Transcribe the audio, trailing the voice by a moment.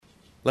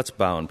Let's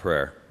bow in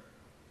prayer.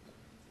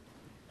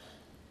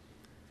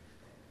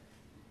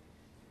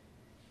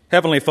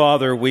 Heavenly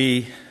Father,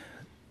 we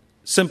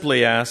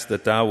simply ask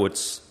that Thou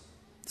wouldst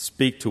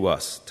speak to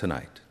us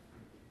tonight,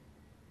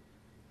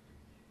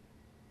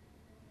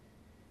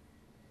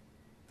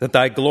 that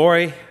Thy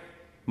glory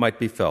might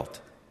be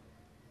felt.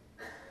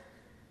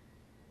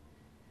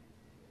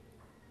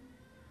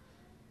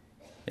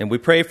 And we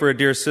pray for a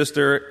dear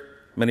sister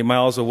many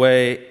miles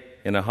away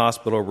in a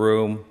hospital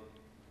room.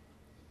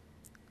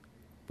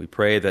 We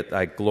pray that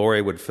Thy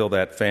glory would fill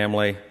that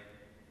family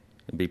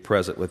and be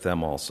present with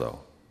them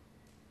also.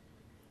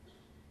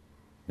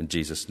 In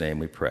Jesus' name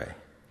we pray.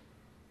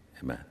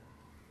 Amen.